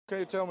Can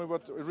you tell me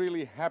what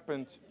really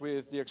happened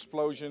with the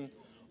explosion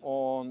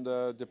on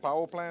the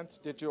power plant?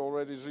 Did you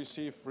already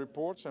receive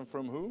reports, and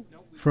from who?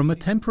 From a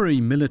temporary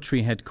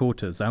military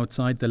headquarters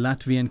outside the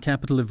Latvian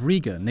capital of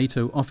Riga,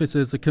 NATO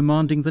officers are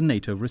commanding the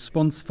NATO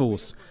Response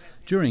Force.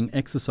 During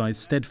Exercise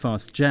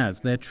Steadfast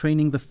Jazz, they're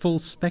training the full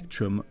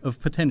spectrum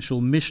of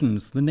potential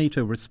missions the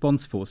NATO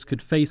Response Force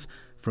could face,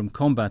 from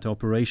combat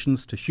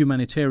operations to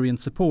humanitarian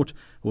support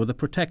or the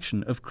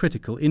protection of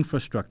critical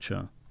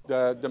infrastructure.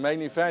 The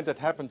main event that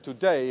happened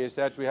today is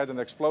that we had an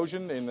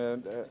explosion in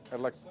an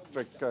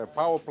electric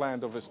power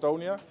plant of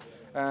Estonia,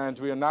 and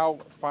we are now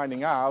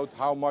finding out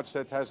how much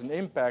that has an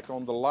impact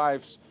on the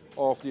lives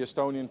of the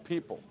Estonian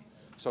people.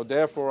 So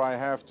therefore I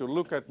have to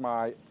look at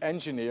my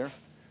engineer,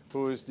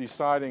 who is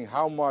deciding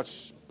how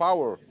much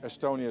power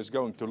Estonia is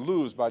going to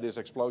lose by this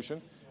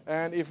explosion,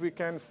 and if we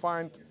can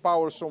find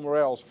power somewhere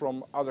else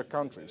from other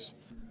countries.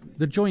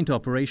 The Joint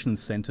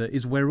Operations Centre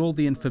is where all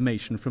the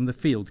information from the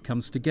field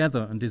comes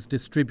together and is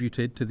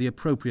distributed to the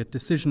appropriate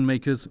decision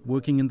makers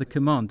working in the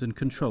command and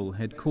control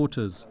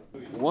headquarters.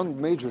 One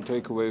major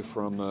takeaway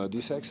from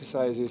these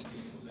exercises,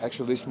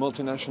 actually this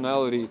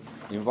multinationality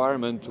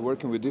environment,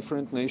 working with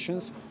different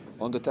nations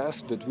on the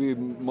task that we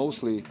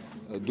mostly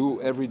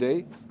do every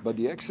day, but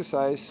the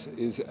exercise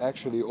is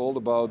actually all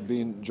about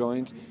being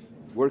joint,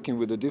 working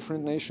with the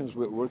different nations,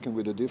 working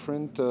with the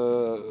different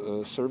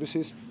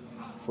services,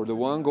 for the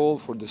one goal,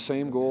 for the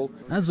same goal.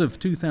 As of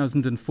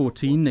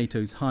 2014,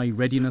 NATO's High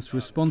Readiness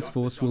Response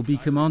Force will be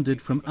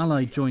commanded from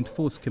Allied Joint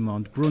Force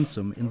Command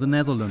Brunssum in the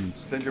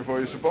Netherlands. Thank you for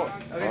your support.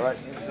 All right.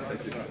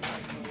 Thank you.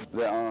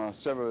 There are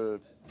several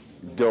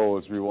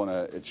goals we want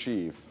to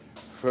achieve.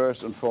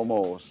 First and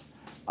foremost,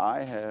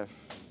 I have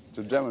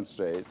to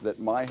demonstrate that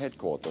my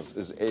headquarters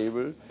is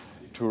able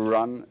to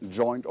run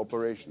joint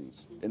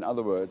operations. In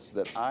other words,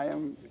 that I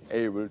am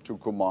able to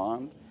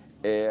command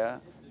air,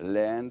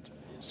 land,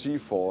 sea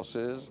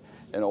forces,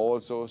 and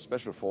also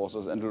special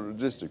forces and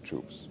logistic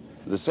troops.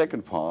 The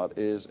second part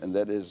is, and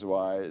that is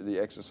why the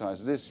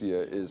exercise this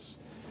year is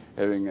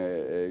having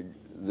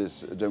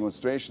this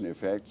demonstration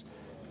effect,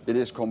 it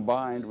is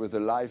combined with a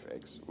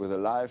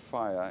live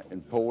fire in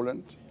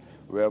Poland,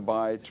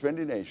 whereby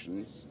 20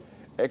 nations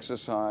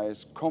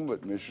exercise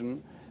combat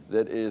mission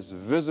that is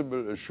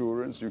visible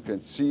assurance. You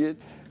can see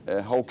it,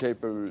 how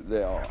capable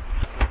they are.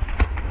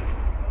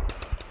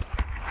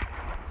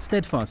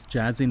 Steadfast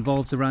Jazz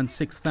involves around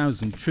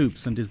 6,000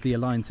 troops and is the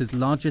alliance's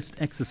largest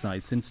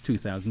exercise since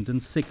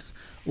 2006.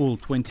 All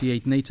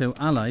 28 NATO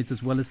allies,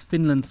 as well as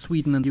Finland,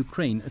 Sweden and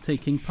Ukraine, are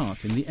taking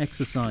part in the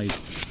exercise.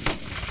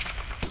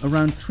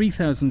 Around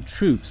 3,000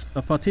 troops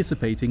are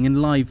participating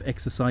in live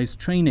exercise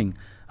training,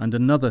 and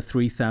another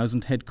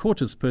 3,000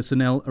 headquarters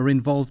personnel are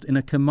involved in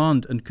a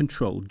command and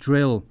control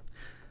drill.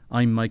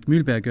 I'm Mike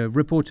Mühlberger,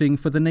 reporting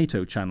for the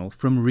NATO channel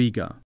from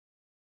Riga.